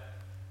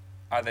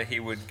 Either he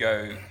would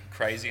go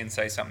crazy and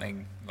say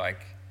something like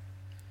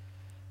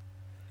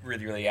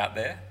really, really out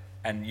there,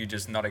 and you're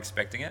just not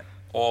expecting it,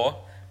 or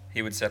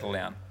he would settle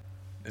down.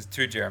 There's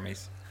two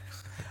Jeremys.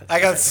 I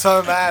got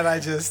so mad. I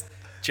just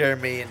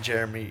Jeremy and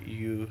Jeremy,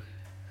 you.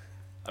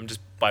 I'm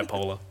just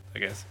bipolar, I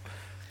guess.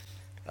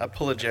 I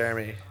pull a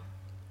Jeremy.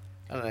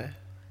 I don't know.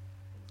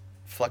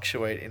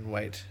 Fluctuate in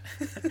weight.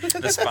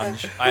 The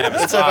sponge. I am.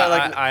 It's about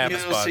like I am a you'll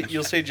see, sponge.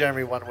 you'll see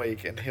Jeremy one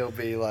week and he'll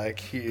be like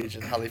huge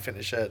and hardly fit in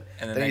a shirt.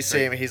 And the Then you next see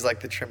week- him, he's like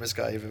the trimmest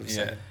guy you've ever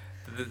Yeah. seen.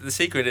 The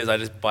secret is I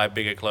just buy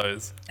bigger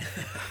clothes.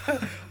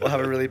 We'll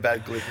have a really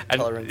bad gluten And-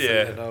 tolerance that you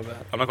yeah. don't know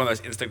about. I'm like one of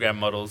those Instagram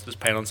models, just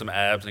paint on some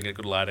abs and get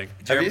good lighting.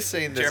 Have you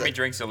seen this? Jeremy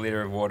drinks a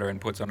liter of water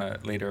and puts on a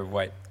liter of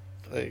weight.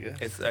 There you go.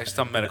 It's actually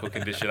some medical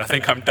condition. I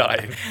think I'm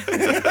dying.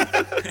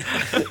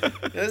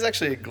 There's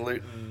actually a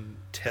gluten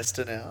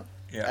tester now.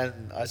 Yeah.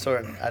 And I saw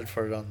an ad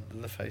for it on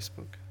the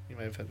Facebook. You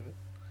may have heard of it.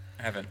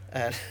 I haven't.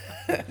 And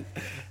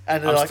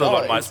and they're I'm like, still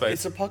on oh, MySpace."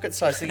 it's a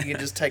pocket-sized thing you can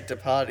just take to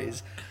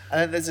parties.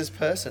 And then there's this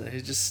person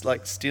who's just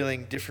like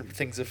stealing different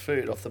things of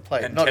food off the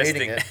plate, And not testing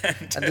eating it,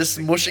 it. and just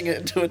mushing it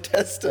into a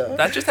tester.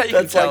 That's just how you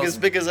can That's like tell- as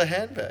big as a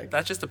handbag.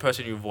 That's just the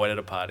person you avoid at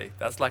a party.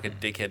 That's like a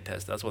dickhead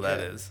test. That's what that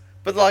Yeah. is.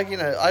 But like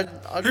I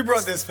who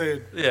brought this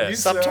food? Yeah. You,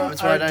 sir,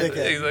 sometimes are when I a don't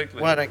dickhead.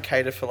 Exactly. when I don't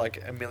cater for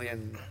like a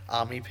million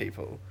army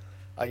people,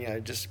 I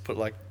just put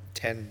like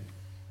 10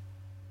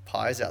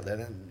 pies out there,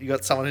 and you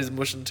got someone who's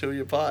mushing 2 of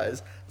your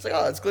pies. It's like,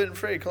 oh, it's gluten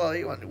free. Cool, I'll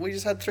eat one. We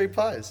just had 3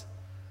 pies.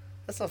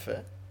 That's not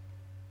fair.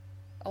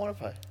 I want a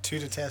pie. 2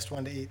 to test,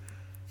 1 to eat.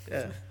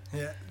 Yeah.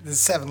 Yeah, there's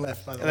 7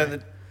 left by the And way.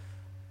 then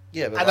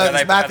yeah, but I know like,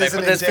 this they- math are they- isn't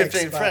but in there's dicks,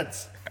 15 but-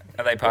 friends.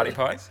 Are they party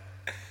pies?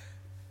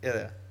 Yeah,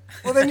 there.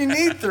 Well, then you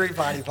need 3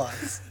 party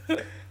pies. I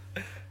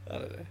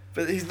don't know.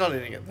 But he's not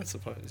eating it. That's the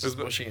point. He's just We've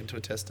got- mushing it into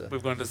a tester.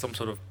 We've gone to some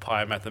sort of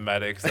pie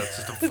mathematics that's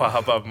just far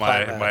above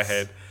Pie my maths.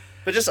 head.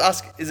 But just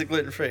ask, is it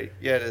gluten free?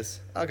 Yeah, it is.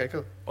 Okay,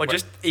 cool. Or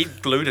just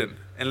eat gluten.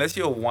 Unless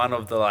you're one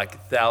of the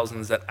like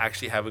thousands that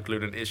actually have a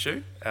gluten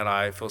issue, and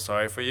I feel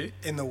sorry for you.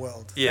 In the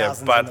world. Yeah,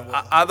 Thousands but in the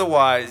world.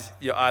 otherwise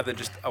you're either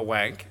just a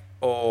wank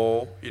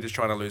or you're just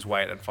trying to lose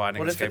weight and finding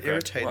What a if it scapegoat.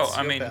 irritates Well,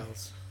 I your mean-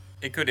 bowels?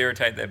 It could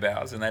irritate their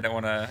bowels, and they don't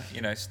want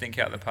to, stink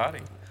out the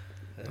party.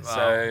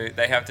 So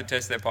they have to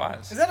test their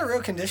pies. Is that a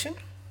real condition?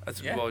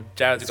 That's, Yeah. Well,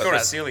 Jared's It's got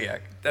called a that. celiac.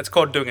 That's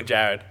called doing a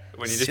Jared.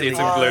 When you just eat Celiac.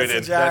 some Oh, that's a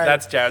gluten. Jared.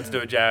 That's Jared's do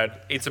a Jared.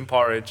 Eat some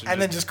porridge.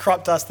 And then just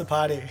crop dust the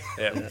party.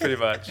 yeah, pretty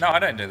much. No, I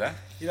don't do that.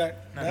 You don't.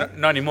 No, No?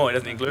 not anymore. It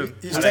doesn't eat gluten.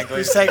 You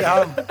just take it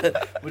home.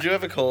 Would you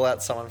ever call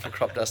out someone for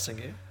crop dusting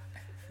you?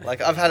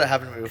 Like, I've had it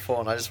happen to me before,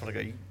 and I just want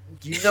to go,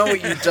 you know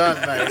what you've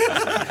done,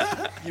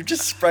 mate. You've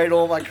just sprayed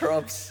all my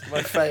crops,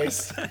 my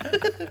face.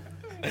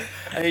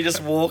 And you're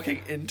just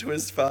walking into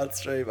his fart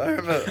stream. I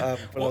remember when I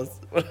was...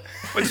 But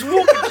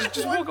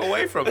just walk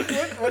away from it.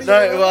 What do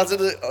No, you it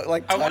wasn't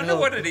like... I Tyne wonder Hill.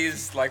 what it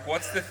is. Like,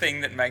 what's the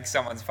thing that makes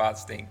someone's fart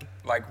stink?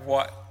 Like,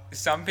 what?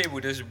 Some people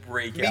just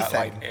reek out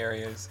like Methane.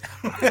 areas.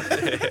 I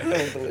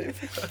don't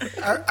believe.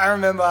 I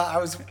remember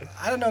I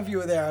don't know if you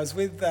were there. I was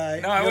with I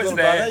your was little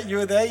there. brother. You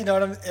were there. You know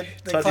what I'm at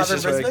the Todd club used in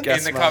to wear Brisbane. gas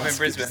In the club in mask.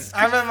 Brisbane.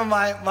 I remember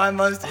my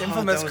most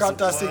infamous that was crop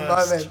the dusting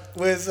worst. moment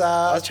was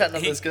I was chatting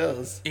up He- those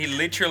girls. He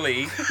literally,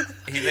 he was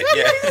shouting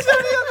at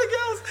the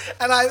girls,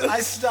 and I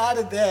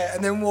started there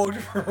and then walked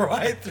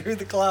right through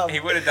the club.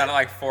 he would have done it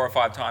like 4 or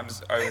 5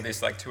 times over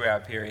this like 2-hour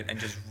period and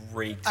just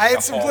reeked. I the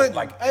had some whole, gluten.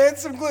 Like, I had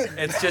some gluten.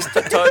 It's just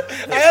Todd.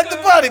 I had the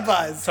party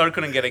pies. Todd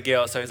couldn't get a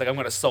girl, so he's like, I'm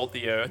going to salt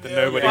the earth, and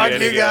Yeah, nobody fuck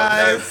get you any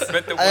girls. guys.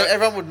 but the And wor-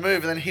 everyone would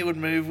move, and then he would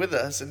move with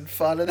us and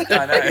fart it out.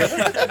 I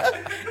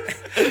know.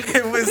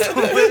 It was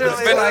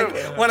literally But-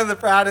 like one of the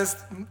proudest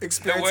The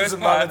experiences worst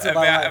and part moments of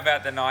my life.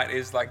 about the night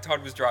is like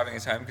Todd was driving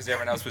us home because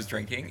everyone else was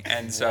drinking,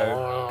 and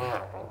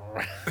so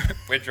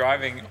we're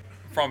driving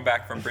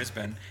back from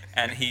Brisbane,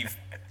 and he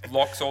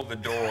locks all the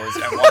doors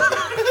and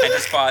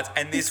just farts,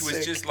 and this was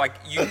Sick. just like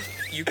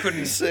you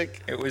couldn't.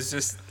 Sick. It was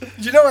just Do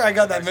you know where I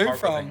got that Most move horrible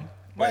from? thing.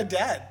 My Where?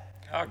 dad.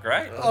 oh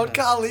great. Old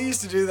Carl Lee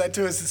used to do that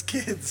to us as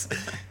kids.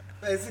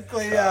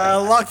 Basically,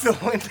 lock the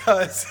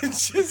windows and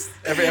just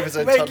Every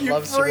episode, make Todd you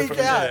loves to rip freak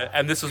them out. Yeah,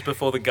 and this was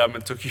before the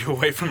government took you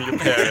away from your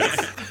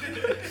parents.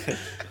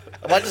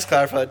 I might just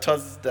clarify,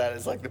 Todd's dad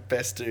is like the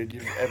best dude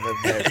you've ever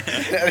met.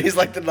 And he's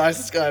like the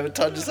nicest guy, but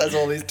Todd just has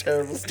all these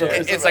terrible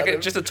stories. It's like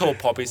just a tall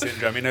poppy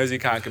syndrome. He knows he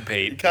can't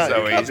compete,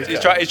 so you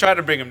can't he's trying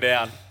to bring him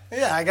down.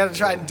 Yeah, I got to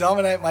try and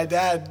dominate my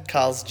dad.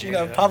 Carl's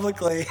Jr.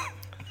 Publicly.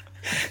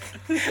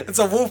 It's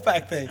a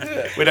Wolfpack thing.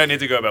 We don't need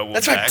to go about Wolfpack.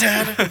 That's right,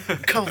 Dad. I'm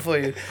coming for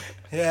you.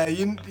 Yeah,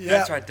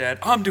 That's right, Dad.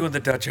 I'm doing the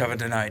Dutch oven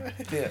tonight.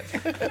 Yeah.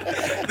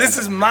 This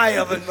is my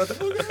oven,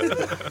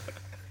 motherfucker.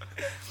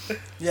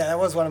 Yeah, that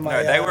was one of my.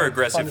 No, they were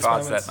aggressive funnest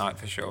farts moments. that night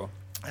for sure.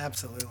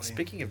 Absolutely.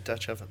 Speaking of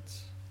Dutch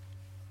ovens,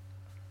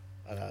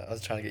 I know, I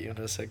was trying to get you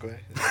into a segue. Where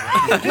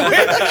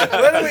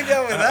do we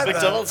go with that? though?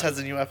 McDonald's has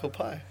a new apple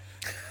pie.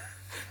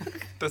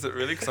 Does it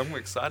really? Because I'm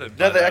excited.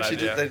 No, by they that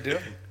actually idea. they do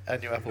a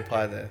new apple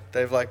pie there.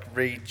 They've like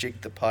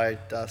rejigged the pie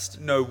dust.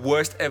 No,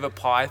 worst ever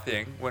pie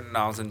thing when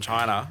I was in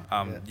China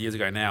Yeah. years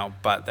ago now.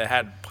 But they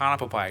had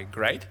pineapple pie,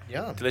 great,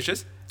 Yum.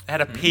 delicious. They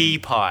had a pea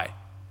pie.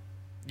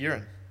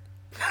 Urine.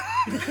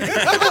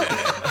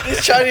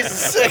 These Chinese are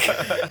sick.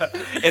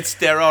 It's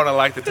sterile and I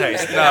like the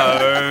taste.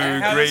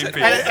 No, green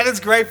pea. And it's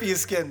great for your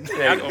skin.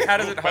 How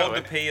does it hold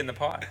the pea in the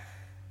pie?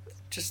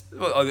 Just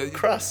Well,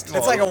 crust.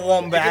 It's like a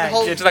warm bag.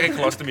 hold- it's like a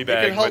colostomy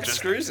bag. can hold but just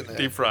screws in there.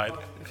 Deep fried.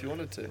 If you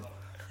wanted to. You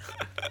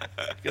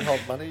can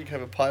hold money, you can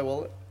have a pie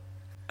wallet.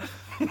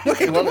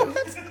 If you wanted.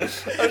 I'm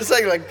just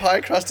saying, like,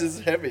 pie crust is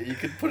heavy. You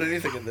could put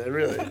anything in there,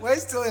 really. We're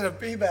still in a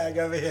pea bag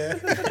over here.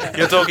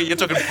 You're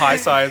talking pie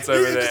science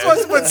over He just there.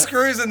 wants to put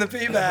screws in the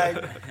pea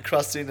bag.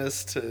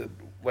 Crustiness to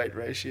weight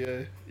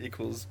ratio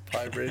equals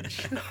pie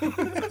bridge.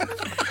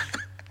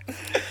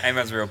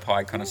 Amon's a real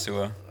pie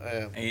connoisseur. I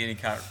am. And you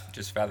can't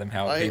just fathom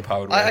how a pea pie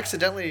would I work.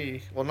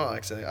 accidentally, well, not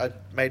accidentally, I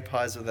made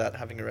pies without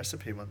having a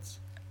recipe once.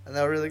 And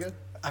they were really good.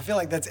 I feel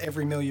like that's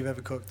every meal you've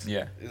ever cooked.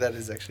 Yeah. That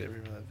is actually every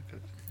meal I've ever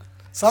cooked.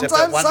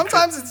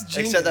 Sometimes it's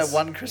genius. Except that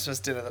one Christmas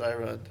dinner that I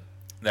run.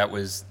 That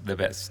was the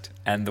best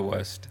and the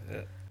worst.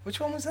 Yeah. Which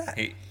one was that?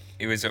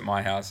 He was at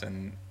my house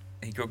and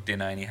he cooked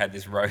dinner and he had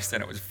this roast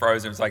and it was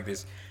frozen. It was like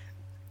this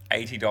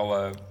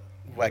 $80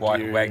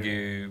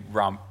 Wagyu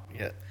rump.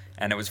 Yeah.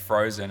 And it was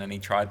frozen and he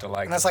tried to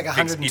like... And that's like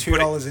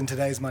 $102 in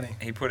today's money.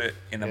 He put it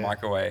in the Yeah.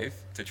 microwave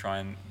to try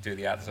and do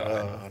the outside.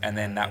 Oh, and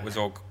then that was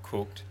all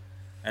cooked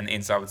and the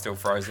inside was still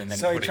frozen. Then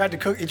So he tried to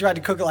cook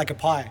it like a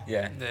pie.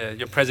 Yeah. Yeah,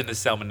 your president is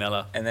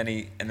salmonella. And then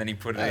he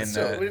put it No, in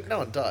the... no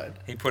one died.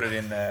 He put it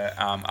in the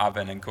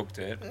oven and cooked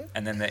it,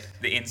 and then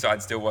the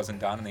inside still wasn't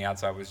done, and the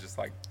outside was just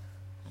like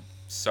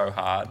so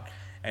hard.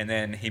 And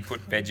then he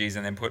put veggies,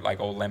 and then put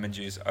like all lemon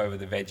juice over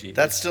the veggie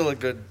That's still a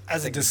good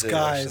As a thing to do,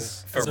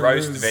 disguise. for as a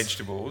roast ruse.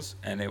 vegetables,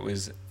 and it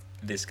was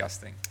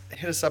disgusting. actually.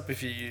 Hit us up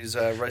if you use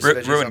roast Ru-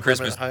 veggies ruin on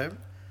Christmas. Permanent Home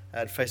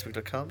at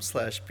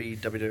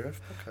facebook.com/BWF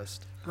podcast.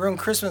 Ruin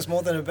Christmas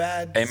more than a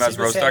bad Secret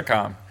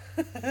AmosRoast.com.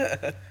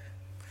 Santa.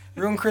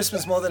 Ruin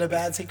Christmas more than a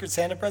bad Secret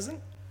Santa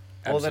present?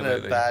 More than a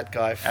Absolutely. bad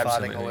guy farting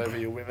all Absolutely. over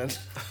your women.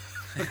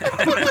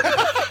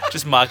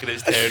 Just market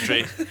his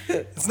territory.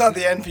 It's not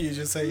the end for you,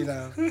 just so you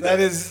know. That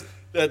is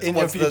in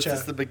your future.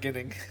 That's the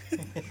beginning.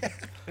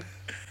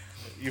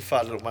 You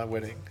farted at my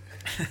wedding.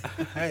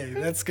 Hey,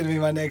 that's going to be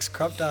my next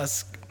crop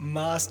dust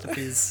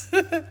masterpiece.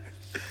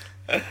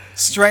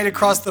 Straight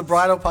across the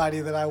bridal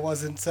party that I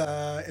wasn't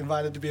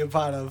invited to be a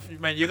part of.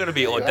 Man, you're going to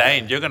be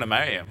ordained. You're going to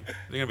marry him.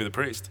 You're going to be the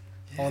priest.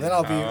 Oh, then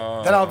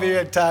I'll be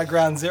at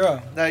ground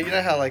zero. No, you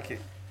know how like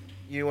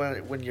you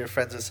want when you're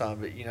friends with someone,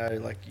 but you know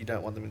like you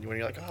don't want them when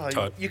you're like, oh,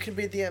 Todd. you can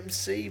be the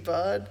MC,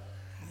 bud,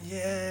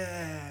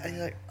 Yeah. and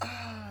you're like,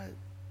 I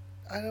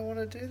don't want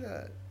to do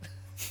that,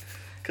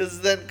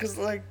 because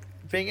like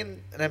being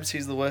an MC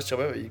is the worst job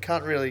ever. You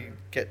can't really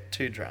get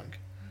too drunk.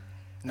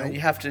 Nope. And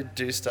you have to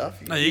do stuff.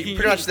 No, You're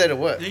pretty much there to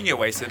work. You can get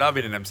wasted. I've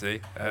been an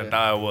MC, and Yeah.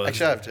 I was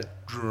Actually, I have to.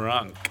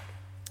 drunk.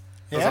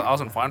 Yeah? I was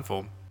in fine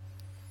form.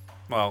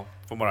 Well,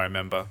 from what I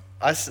remember.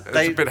 They It was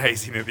a bit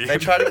hazy near the they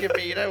end. try to give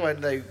me, you know, when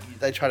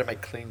they try to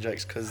make clean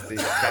jokes because the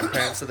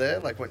grandparents are there,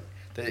 like when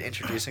they're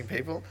introducing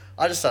people.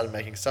 I just started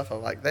making stuff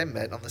up. Like they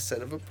met on the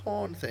set of a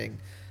porn thing.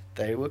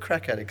 They were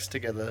crack addicts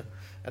together,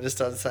 and just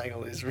started saying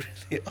all these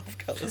really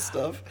off-color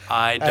stuff.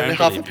 I don't And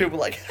half the believe you. people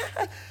were like,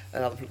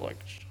 and other people were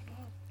like, shut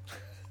up.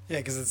 Yeah,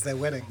 because it's their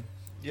wedding.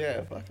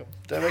 Yeah, fuck them.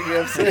 Don't make me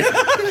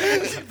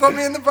MC. Put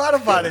me in the bridal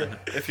party.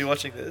 If you're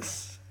watching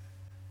this,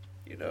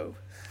 you know.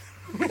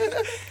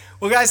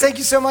 Well, guys, thank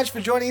you so much for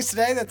joining us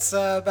today. That's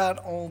about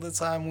all the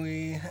time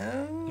we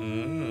have.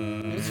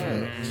 And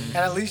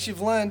at least you've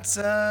learnt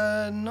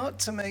not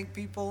to make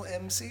people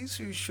MCs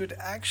who should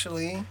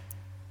actually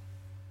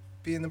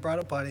be in the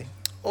bridal party.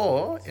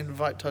 Or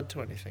invite Todd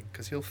to anything,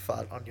 because he'll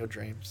fart on your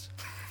dreams.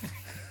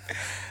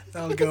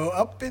 They'll go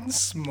up in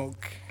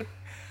smoke.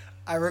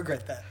 I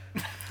regret that.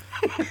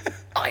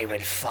 I will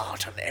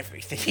fart on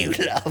everything you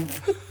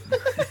love.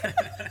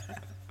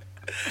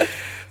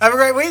 Have a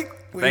great week.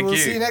 We Thank will you.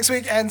 see you next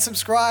week, and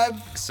subscribe.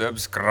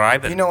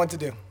 Subscribe. You know what to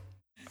do.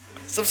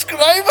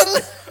 Subscribe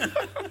and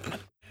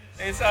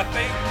It's a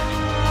thing.